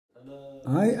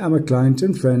I am a client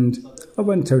and friend of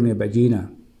Antonio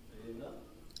Begina.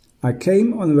 I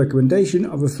came on the recommendation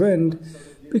of a friend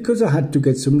because I had to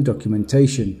get some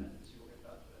documentation.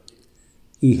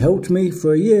 He helped me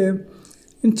for a year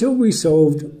until we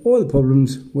solved all the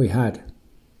problems we had.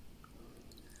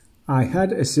 I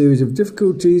had a series of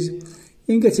difficulties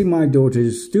in getting my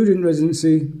daughter's student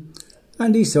residency,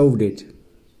 and he solved it.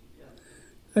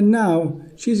 And now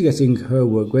she's getting her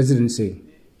work residency.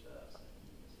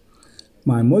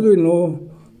 My mother-in-law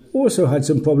also had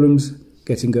some problems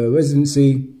getting her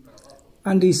residency,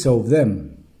 and he solved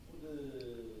them.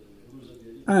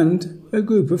 And a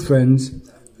group of friends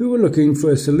who were looking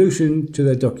for a solution to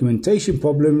their documentation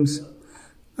problems,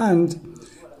 and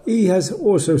he has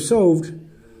also solved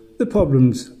the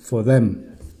problems for them.